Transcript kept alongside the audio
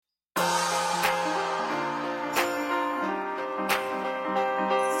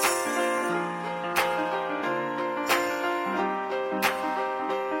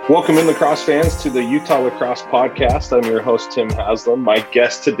Welcome in, lacrosse fans, to the Utah Lacrosse Podcast. I'm your host, Tim Haslam. My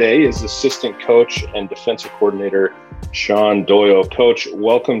guest today is assistant coach and defensive coordinator, Sean Doyle. Coach,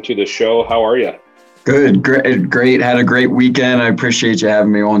 welcome to the show. How are you? Good, great. Had a great weekend. I appreciate you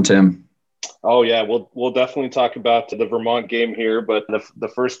having me on, Tim. Oh, yeah. We'll definitely talk about the Vermont game here. But the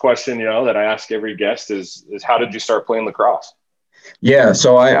first question, that I ask every guest is how did you start playing lacrosse? Yeah,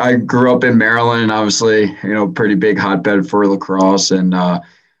 so I grew up in Maryland, obviously, pretty big hotbed for lacrosse, and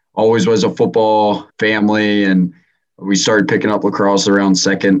always was a football family. And we started picking up lacrosse around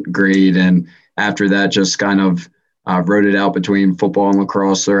second grade. And after that, just kind of wrote it out between football and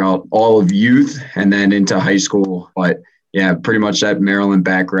lacrosse throughout all of youth and then into high school. But yeah, pretty much that Maryland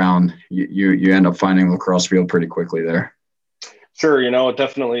background, you end up finding lacrosse field pretty quickly there. Sure,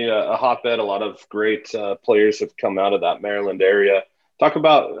 definitely a hotbed. A lot of great players have come out of that Maryland area. Talk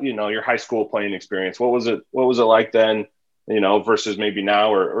about, your high school playing experience. What was it like then, versus maybe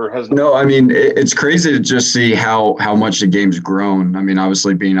now or has No, I mean, it's crazy to just see how much the game's grown. I mean,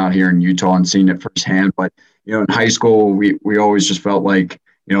 obviously being out here in Utah and seeing it firsthand, but in high school, we always just felt like,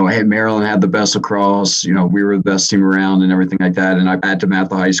 hey, Maryland had the best lacrosse, we were the best team around and everything like that. And I had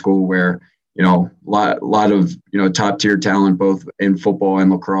DeMatha High School where, a lot of, top tier talent, both in football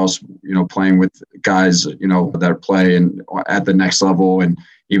and lacrosse, playing with guys, that play and at the next level and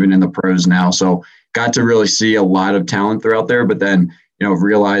even in the pros now. So got to really see a lot of talent throughout there, but then,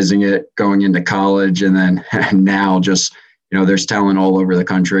 realizing it going into college and then now just, there's talent all over the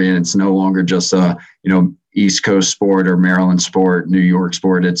country and it's no longer just a, East Coast sport or Maryland sport, New York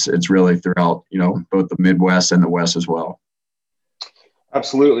sport. It's really throughout, both the Midwest and the West as well.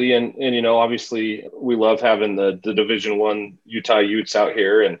 Absolutely. And obviously we love having the Division I Utah Utes out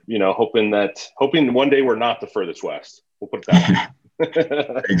here and, hoping one day we're not the furthest West. We'll put it that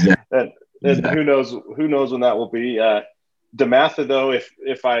way. Exactly. And who knows when that will be. DeMatha, though,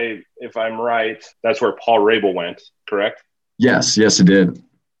 if I'm right, that's where Paul Rabel went, correct? Yes, it did.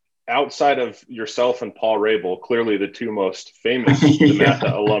 Outside of yourself and Paul Rabel, clearly the two most famous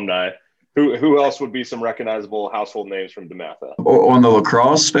DeMatha alumni, who else would be some recognizable household names from DeMatha? On the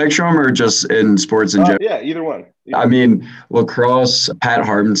lacrosse spectrum or just in sports in general? Yeah, either one. I mean, lacrosse, Pat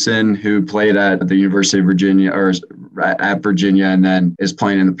Harbinson, who played at the University of Virginia or at Virginia and then is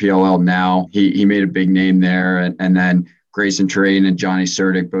playing in the PLL now. He made a big name there. And then Grayson Terrain and Johnny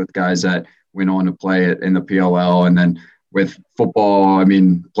Surdick, both guys that went on to play it in the PLL. And then with football, I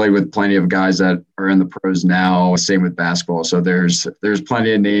mean, played with plenty of guys that are in the pros now. Same with basketball. So there's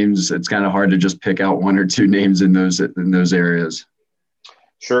plenty of names. It's kind of hard to just pick out one or two names in those areas.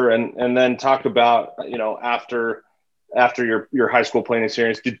 Sure, and then talk about after your high school playing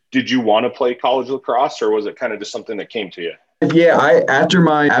experience, did you want to play college lacrosse or was it kind of just something that came to you? Yeah, after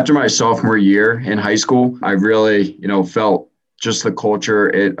my sophomore year in high school, I really felt just the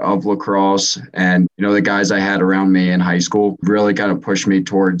culture of lacrosse and, the guys I had around me in high school really kind of pushed me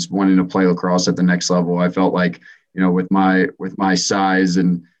towards wanting to play lacrosse at the next level. I felt like, with my size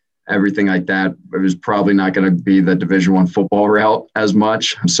and everything like that, it was probably not going to be the Division I football route as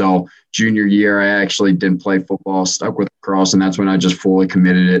much. So junior year, I actually didn't play football, stuck with lacrosse. And that's when I just fully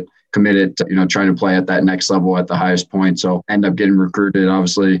committed to, trying to play at that next level at the highest point. So end up getting recruited,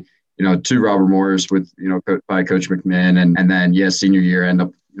 obviously, to Robert Morris with, by Coach McMinn. And then, senior year, end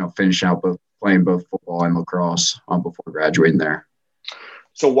up, finishing out playing both football and lacrosse before graduating there.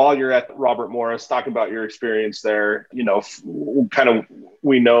 So while you're at Robert Morris, talk about your experience there. We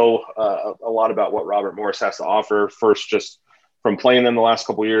know a lot about what Robert Morris has to offer. First, just from playing them the last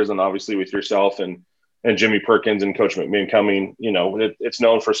couple of years, and obviously with yourself and Jimmy Perkins and Coach McMinn coming. It's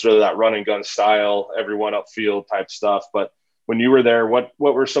known for sort of that run and gun style, everyone upfield type stuff. But when you were there, what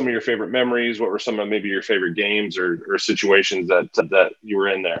were some of your favorite memories? What were some of maybe your favorite games or situations that you were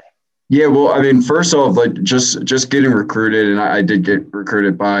in there? Yeah, well, I mean, first off, like just getting recruited, and I did get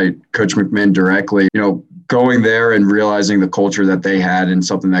recruited by Coach McMinn directly, going there and realizing the culture that they had and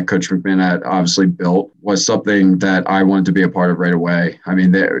something that Coach McMinn had obviously built was something that I wanted to be a part of right away. I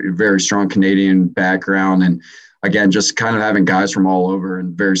mean, they're very strong Canadian background. And again, just kind of having guys from all over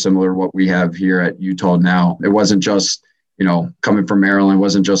and very similar to what we have here at Utah now. It wasn't just, coming from Maryland, it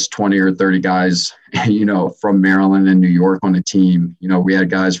wasn't just 20 or 30 guys, from Maryland and New York on a team. We had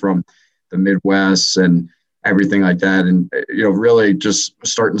guys from the Midwest and everything like that. And, really just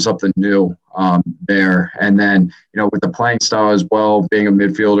starting something new there. And then, with the playing style as well, being a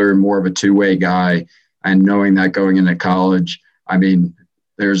midfielder, more of a two-way guy and knowing that going into college, I mean,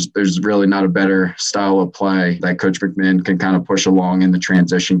 there's really not a better style of play that Coach McMinn can kind of push along in the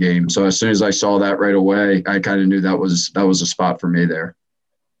transition game. So as soon as I saw that right away, I kind of knew that was a spot for me there.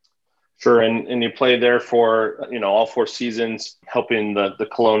 Sure. And you played there for, all 4 seasons, helping the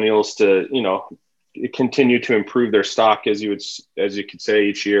Colonials to, continue to improve their stock, as you could say,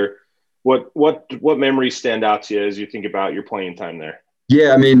 each year. What memories stand out to you as you think about your playing time there?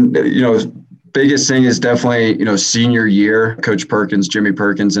 Yeah, I mean, biggest thing is definitely, senior year. Coach Perkins, Jimmy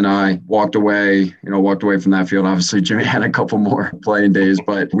Perkins, and I walked away from that field. Obviously, Jimmy had a couple more playing days,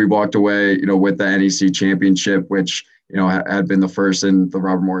 but we walked away, with the NEC championship, which, had been the first in the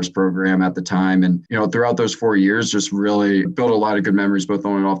Robert Morris program at the time. And, throughout those 4 years, just really built a lot of good memories, both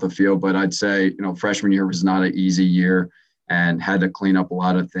on and off the field. But I'd say, freshman year was not an easy year and had to clean up a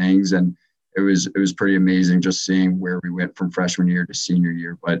lot of things. And it was pretty amazing just seeing where we went from freshman year to senior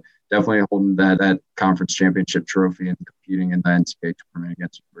year. But definitely holding that conference championship trophy and competing in the NCAA tournament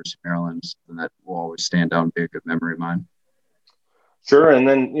against University of Maryland is something that will always stand out and be a good memory of mine. Sure. And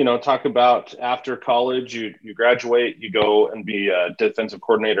then, talk about after college, you graduate, you go and be a defensive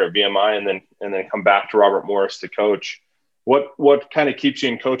coordinator at VMI, and then come back to Robert Morris to coach. What kind of keeps you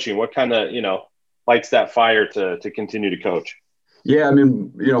in coaching? What kind of, lights that fire to continue to coach? Yeah, I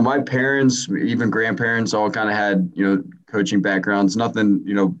mean, my parents, even grandparents, all kind of had, coaching backgrounds, nothing,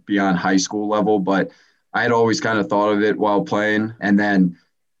 beyond high school level, but I had always kind of thought of it while playing. And then,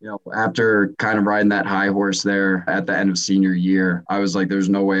 after kind of riding that high horse there at the end of senior year, I was like, there's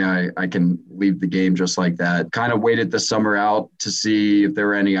no way I can leave the game just like that. Kind of waited the summer out to see if there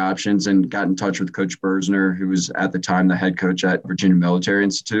were any options and got in touch with Coach Bersner, who was at the time the head coach at Virginia Military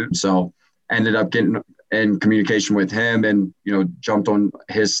Institute. So ended up getting in communication with him and, jumped on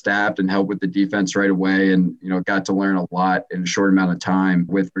his staff and helped with the defense right away. And, got to learn a lot in a short amount of time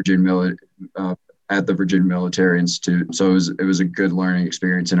with at the Virginia Military Institute. So it was a good learning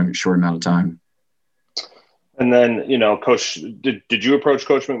experience in a short amount of time. And then, Coach, did you approach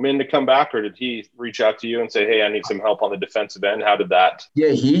Coach McMinn to come back, or did he reach out to you and say, hey, I need some help on the defensive end? How did that? Yeah,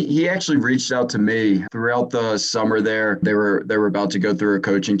 he actually reached out to me throughout the summer there. They were about to go through a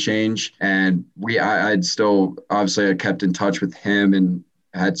coaching change, and I'd still obviously I kept in touch with him and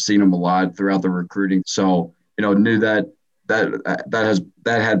had seen him a lot throughout the recruiting. So, knew that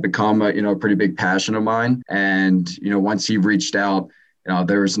had become a pretty big passion of mine. And, once he reached out,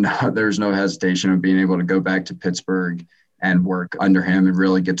 there was no hesitation of being able to go back to Pittsburgh and work under him and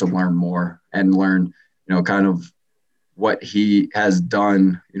really get to learn more and learn, kind of what he has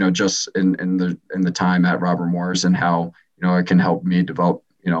done, just in the time at Robert Morris and how, it can help me develop,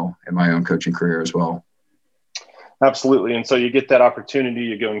 in my own coaching career as well. Absolutely. And so you get that opportunity,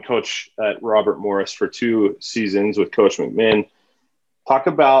 you go and coach at Robert Morris for 2 seasons with Coach McMinn. Talk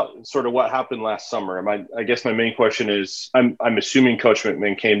about sort of what happened last summer. I guess my main question is, I'm assuming Coach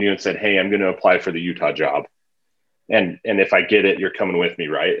McMinn came to you and said, hey, I'm going to apply for the Utah job. And if I get it, you're coming with me,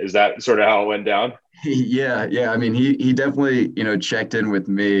 right? Is that sort of how it went down? Yeah. I mean, he definitely, checked in with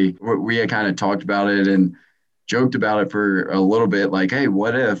me. We had kind of talked about it and joked about it for a little bit, like, hey,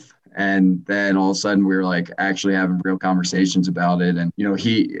 what if? And then all of a sudden we were like actually having real conversations about it. And,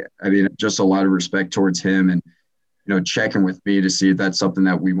 just a lot of respect towards him and, checking with me to see if that's something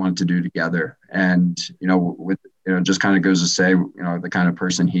that we want to do together. And, just kind of goes to say, the kind of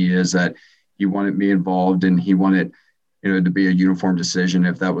person he is, that he wanted me involved and he wanted, to be a uniform decision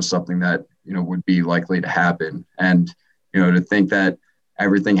if that was something that, would be likely to happen. And, to think that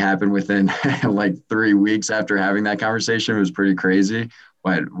everything happened within like 3 weeks after having that conversation was pretty crazy.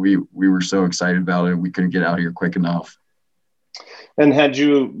 But we were so excited about it. We couldn't get out here quick enough. And had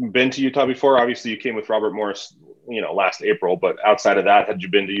you been to Utah before? Obviously, you came with Robert Morris, last April. But outside of that, had you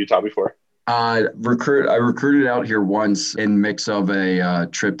been to Utah before? I recruited out here once in mix of a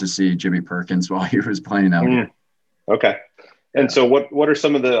trip to see Jimmy Perkins while he was playing out here. Okay. And so what are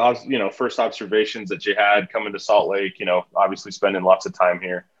some of the, first observations that you had coming to Salt Lake, obviously spending lots of time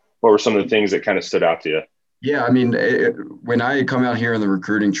here? What were some of the things that kind of stood out to you? Yeah, I mean, when I come out here on the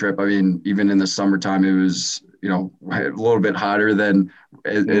recruiting trip, I mean, even in the summertime, it was, a little bit hotter than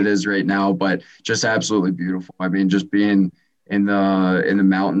it is right now, but just absolutely beautiful. I mean, just being in the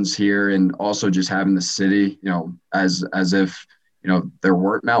mountains here and also just having the city, as if, there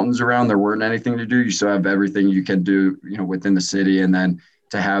weren't mountains around, there weren't anything to do. You still have everything you can do, within the city. And then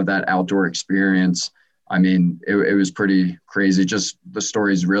to have that outdoor experience, I mean, it was pretty crazy. Just the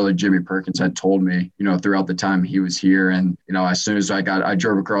stories really Jimmy Perkins had told me, throughout the time he was here. And, as soon as I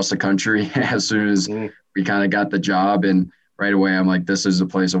drove across the country, as soon as we kind of got the job, and right away, I'm like, this is the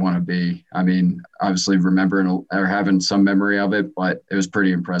place I want to be. I mean, obviously remembering or having some memory of it, but it was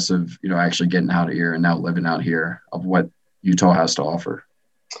pretty impressive, actually getting out of here and now living out here of what Utah has to offer.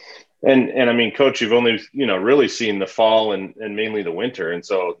 And I mean, Coach, you've only, really seen the fall and mainly the winter. And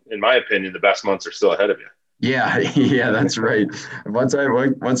so in my opinion, the best months are still ahead of you. Yeah, yeah, that's right. Once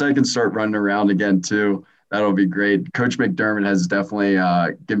I can start running around again too, that'll be great. Coach McDermott has definitely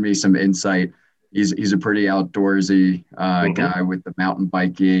given me some insight. He's a pretty outdoorsy Hmm. guy with the mountain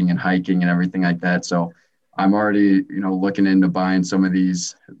biking and hiking and everything like that. So I'm already, looking into buying some of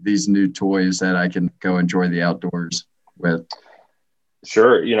these new toys that I can go enjoy the outdoors with.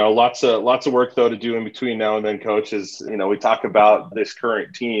 Sure. Lots of work though to do in between now and then, coach. Is we talk about this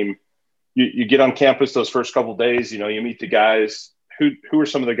current team. You get on campus those first couple of days. You meet the guys. Who are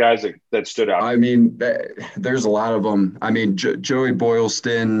some of the guys that stood out I to you? mean, there's a lot of them. I mean, Joey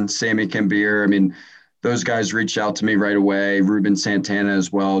Boylston, Sammy Cambier. I mean, those guys reached out to me right away. Ruben Santana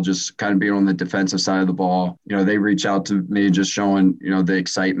as well, just kind of being on the defensive side of the ball. They reach out to me, just showing the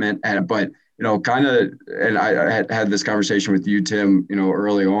excitement. But kind of, and I had this conversation with you, Tim.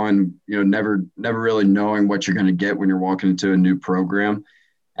 Early on, never really knowing what you're going to get when you're walking into a new program,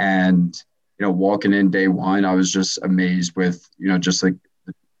 and walking in day one, I was just amazed with just like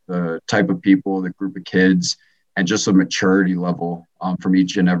the type of people, the group of kids, and just the maturity level from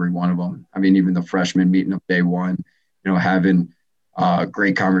each and every one of them. I mean, even the freshmen meeting up day one, having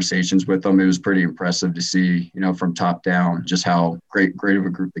great conversations with them. It was pretty impressive to see, from top down, just how great of a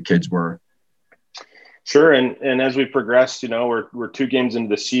group the kids were. Sure. And as we progressed, we're 2 games into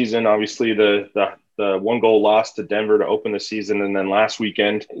the season. Obviously, the one goal loss to Denver to open the season, and then last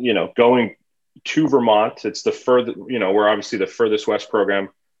weekend, going to Vermont. It's the further, we're obviously the furthest west program.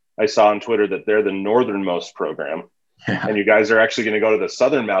 I saw on Twitter that they're the northernmost program, Yeah. and you guys are actually going to go to the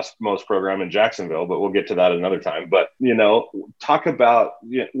southernmost program in Jacksonville, but we'll get to that another time. But talk about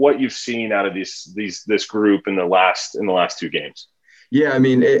what you've seen out of this group in the last 2 games. Yeah, I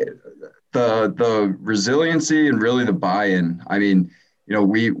mean, the resiliency and really the buy-in. I mean,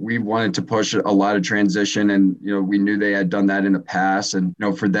 we wanted to push a lot of transition, and we knew they had done that in the past, and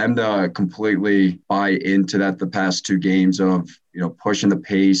for them to completely buy into that the past 2 games of pushing the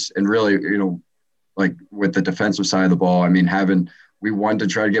pace and really like with the defensive side of the ball. I mean, we wanted to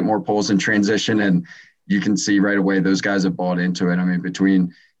try to get more pulls in transition, and you can see right away those guys have bought into it. I mean,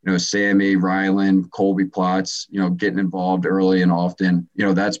 between Sammy, Ryland, Colby Plotz, getting involved early and often.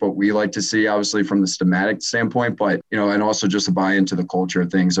 That's what we like to see, obviously, from the schematic standpoint, but, and also just to buy into the culture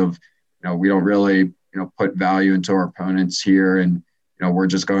of things of, we don't really, put value into our opponents here. And, we're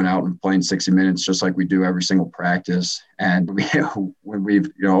just going out and playing 60 minutes just like we do every single practice. And when we've,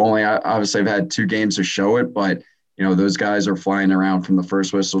 only obviously I've had 2 games to show it, but, those guys are flying around from the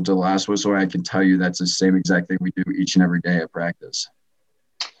first whistle to the last whistle. I can tell you that's the same exact thing we do each and every day at practice.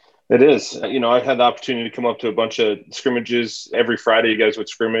 It is. I've had the opportunity to come up to a bunch of scrimmages every Friday. You guys would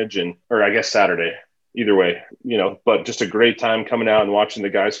scrimmage, or I guess Saturday, either way. But just a great time coming out and watching the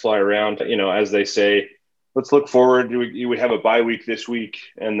guys fly around. As they say, let's look forward. We have a bye week this week,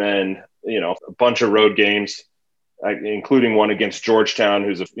 and then a bunch of road games, including one against Georgetown,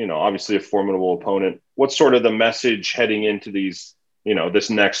 who's obviously a formidable opponent. What's sort of the message heading into these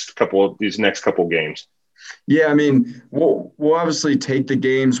next couple games? Yeah, I mean, we'll obviously take the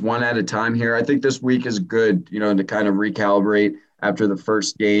games one at a time here. I think this week is good, to kind of recalibrate after the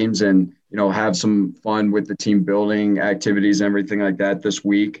first games and, have some fun with the team building activities and everything like that this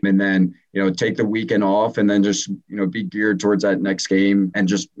week. And then, take the weekend off and then just, be geared towards that next game and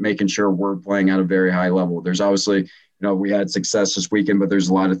just making sure we're playing at a very high level. There's obviously, we had success this weekend, but there's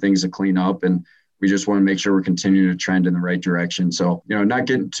a lot of things to clean up, and we just want to make sure we're continuing to trend in the right direction. So, not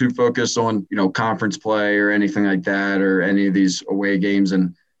getting too focused on, conference play or anything like that, or any of these away games,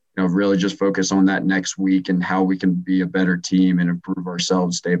 and, really just focus on that next week and how we can be a better team and improve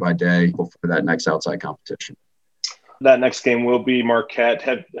ourselves day by day before that next outside competition. That next game will be Marquette.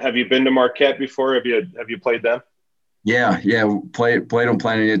 Have you been to Marquette before? Have you played them? Yeah. Played them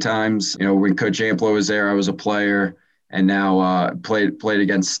plenty of times. When Coach Amplo was there, I was a player. And now played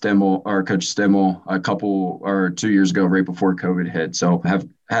against Stimmel, or Coach Stimmel, a couple or 2 years ago, right before COVID hit. So have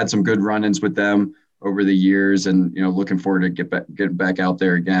had some good run-ins with them over the years, and looking forward to get back out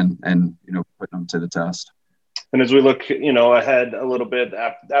there again and putting them to the test. And as we look, ahead a little bit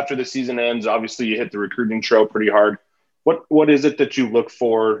after the season ends, obviously you hit the recruiting trail pretty hard. What is it that you look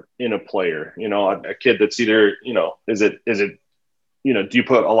for in a player? A kid that's either, is it do you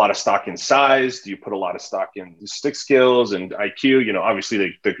put a lot of stock in size? Do you put a lot of stock in stick skills and IQ?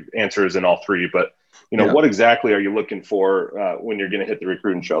 Obviously the answer is in all three, but Yeah. what exactly are you looking for when you're going to hit the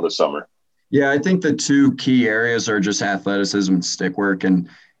recruiting trail this summer? Yeah, I think the two key areas are just athleticism and stick work. And,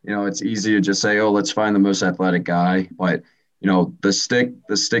 it's easy to just say, oh, let's find the most athletic guy. But,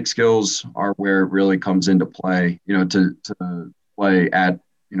 the stick skills are where it really comes into play, to play at,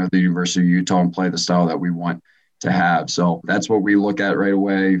 the University of Utah and play the style that we want to have. So that's what we look at right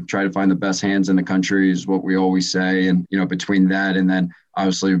away. Try to find the best hands in the country is what we always say. And, between that and then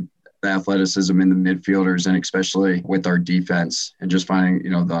obviously the athleticism in the midfielders and especially with our defense and just finding,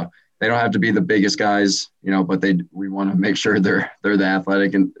 they don't have to be the biggest guys, but we want to make sure they're the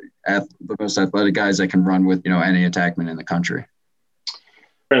athletic and the most athletic guys that can run with, any attackman in the country.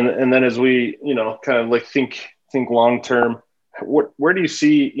 And then as we, kind of like think long term, where do you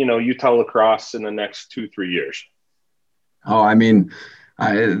see, Utah lacrosse in the next 2-3 years? Oh, I mean,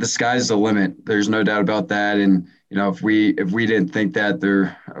 the sky's the limit. There's no doubt about that. And, if we didn't think that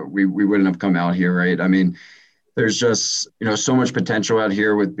we wouldn't have come out here, right? I mean, there's just, so much potential out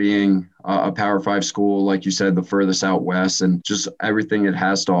here with being a Power 5 school, like you said, the furthest out west, and just everything it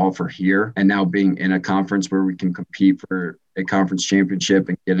has to offer here. And now being in a conference where we can compete for a conference championship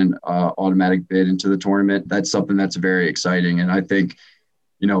and get an automatic bid into the tournament, that's something that's very exciting. And I think,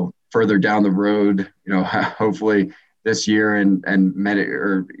 further down the road, hopefully this year and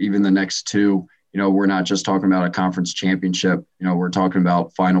or even the next two, we're not just talking about a conference championship, we're talking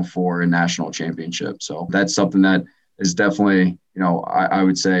about Final Four and national championship. So that's something that is definitely, I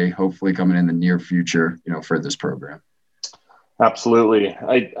would say hopefully coming in the near future, for this program. Absolutely.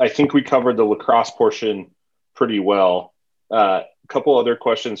 I think we covered the lacrosse portion pretty well. A couple other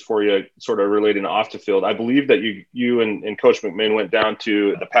questions for you sort of relating to off the field. I believe that you and Coach McMinn went down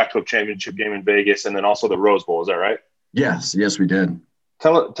to the Pac-12 championship game in Vegas and then also the Rose Bowl. Is that right? Yes, we did.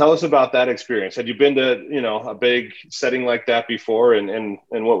 Tell us about that experience. Had you been to, a big setting like that before, and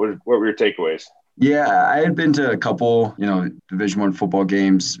what were your takeaways? Yeah, I had been to a couple, Division I football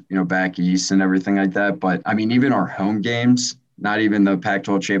games, back east and everything like that. But I mean, even our home games, not even the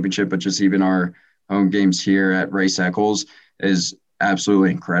Pac-12 championship, but just even our home games here at Rice Eccles is absolutely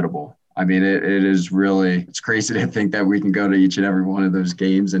incredible. I mean, it is really, it's crazy to think that we can go to each and every one of those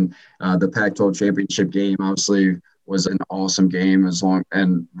games. And the Pac-12 championship game, obviously, was an awesome game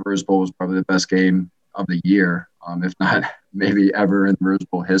and Rose Bowl was probably the best game of the year, if not maybe ever in Rose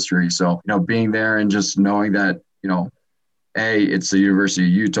Bowl history. So, being there and just knowing that, A, it's the University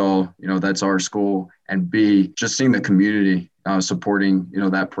of Utah, that's our school, and B, just seeing the community supporting,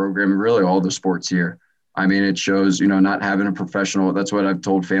 that program and really all the sports here. I mean, it shows, not having a professional, that's what I've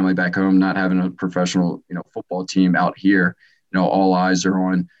told family back home, not having a professional, football team out here, all eyes are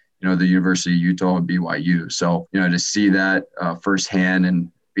on, the University of Utah and BYU. So, to see that firsthand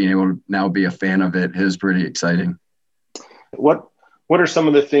and being able to now be a fan of it is pretty exciting. What are some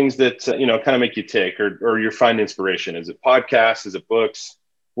of the things that, kind of make you tick or you find inspiration? Is it podcasts? Is it books?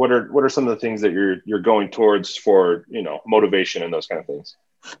 What are some of the things that you're going towards for, motivation and those kind of things?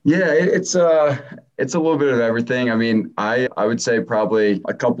 Yeah, it's a little bit of everything. I mean, I would say probably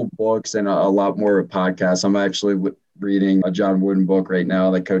a couple books and a lot more podcasts. I'm actually reading a John Wooden book right now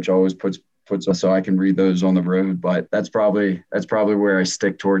that Coach always puts so I can read those on the road. But that's probably where I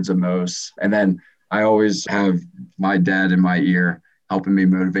stick towards the most. And then I always have my dad in my ear helping me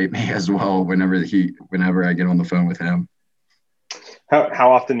motivate me as well whenever I get on the phone with him.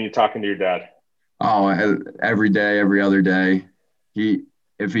 How often are you talking to your dad? Oh, every day, every other day.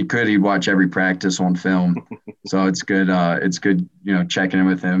 If he could, he'd watch every practice on film. So it's good. It's good, checking in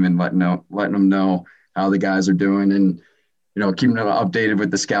with him and letting him know how the guys are doing and, keeping them updated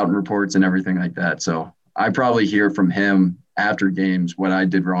with the scouting reports and everything like that. So I probably hear from him after games what I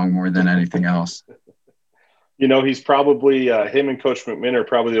did wrong more than anything else. He's probably him and Coach McMinn are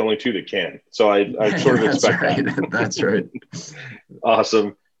probably the only two that can. So I sort of expect that. That's right.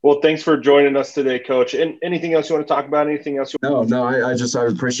 Awesome. Well, thanks for joining us today, Coach. And anything else you want to talk about? Anything else? No. I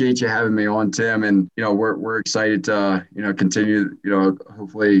appreciate you having me on, Tim. And we're excited to continue.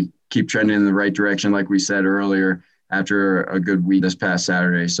 Hopefully keep trending in the right direction, like we said earlier, after a good week this past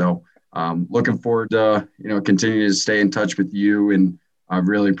Saturday. So looking forward to continuing to stay in touch with you, and I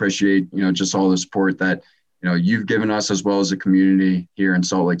really appreciate just all the support that you've given us as well as the community here in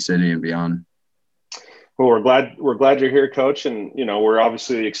Salt Lake City and beyond. Well, we're glad you're here, Coach, and we're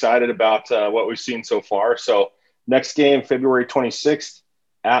obviously excited about what we've seen so far. So next game, February 26th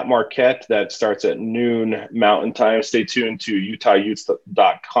at Marquette. That starts at noon Mountain Time. Stay tuned to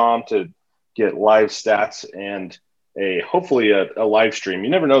UtahUtes.com to get live stats and hopefully a live stream. You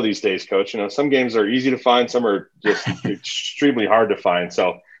never know these days, Coach. Some games are easy to find, some are just extremely hard to find.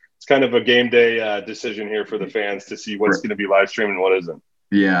 So it's kind of a game day decision here for the fans to see what's going to be live streamed and what isn't.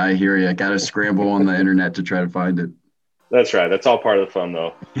 Yeah, I hear you. Got to scramble on the internet to try to find it. That's right. That's all part of the fun,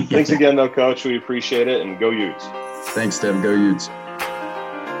 though. Thanks again, though, Coach. We appreciate it, and go Utes. Thanks, Tim. Go Utes.